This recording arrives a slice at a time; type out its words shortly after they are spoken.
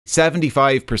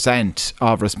75%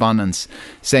 of respondents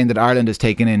saying that Ireland has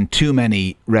taken in too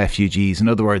many refugees. In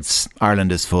other words,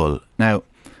 Ireland is full. Now,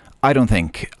 I don't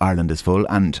think Ireland is full,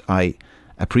 and I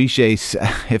appreciate,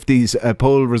 if these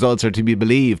poll results are to be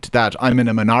believed, that I'm in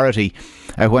a minority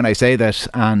when I say that,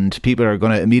 and people are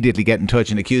going to immediately get in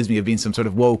touch and accuse me of being some sort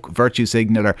of woke virtue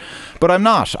signaller. But I'm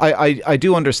not. I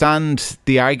do understand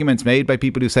the arguments made by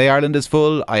people who say Ireland is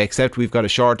full. I accept we've got a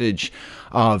shortage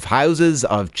of houses,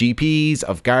 of GPs,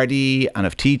 of Gardaí and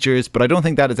of teachers, but I don't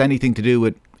think that has anything to do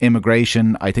with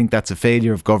immigration. I think that's a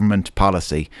failure of government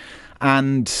policy.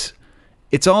 And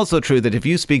it's also true that if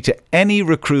you speak to any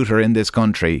recruiter in this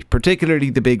country, particularly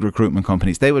the big recruitment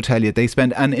companies, they will tell you they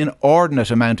spend an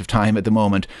inordinate amount of time at the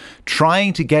moment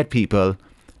trying to get people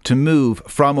to move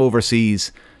from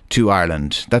overseas to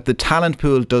Ireland, that the talent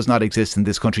pool does not exist in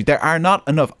this country. There are not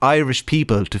enough Irish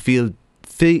people to fill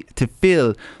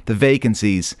the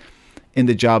vacancies in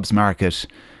the jobs market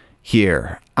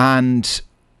here. And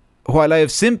while I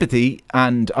have sympathy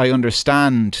and I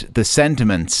understand the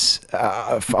sentiments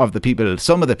of the people,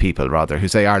 some of the people rather, who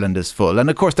say Ireland is full,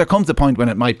 and of course there comes a point when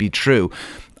it might be true,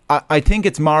 I think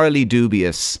it's morally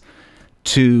dubious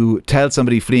to tell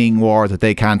somebody fleeing war that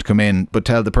they can't come in, but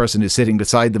tell the person who's sitting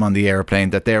beside them on the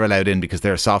airplane that they're allowed in because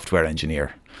they're a software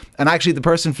engineer. And actually the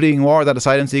person fleeing war, that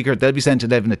asylum seeker, they'll be sent to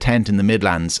live in a tent in the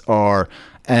Midlands or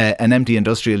an empty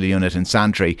industrial unit in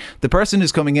Santry. The person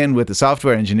who's coming in with a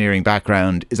software engineering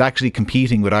background is actually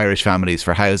competing with Irish families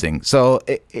for housing. So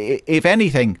if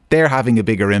anything, they're having a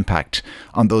bigger impact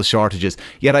on those shortages.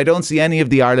 Yet I don't see any of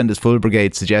the Ireland is Full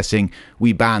brigade suggesting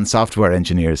we ban software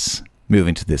engineers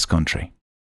moving to this country.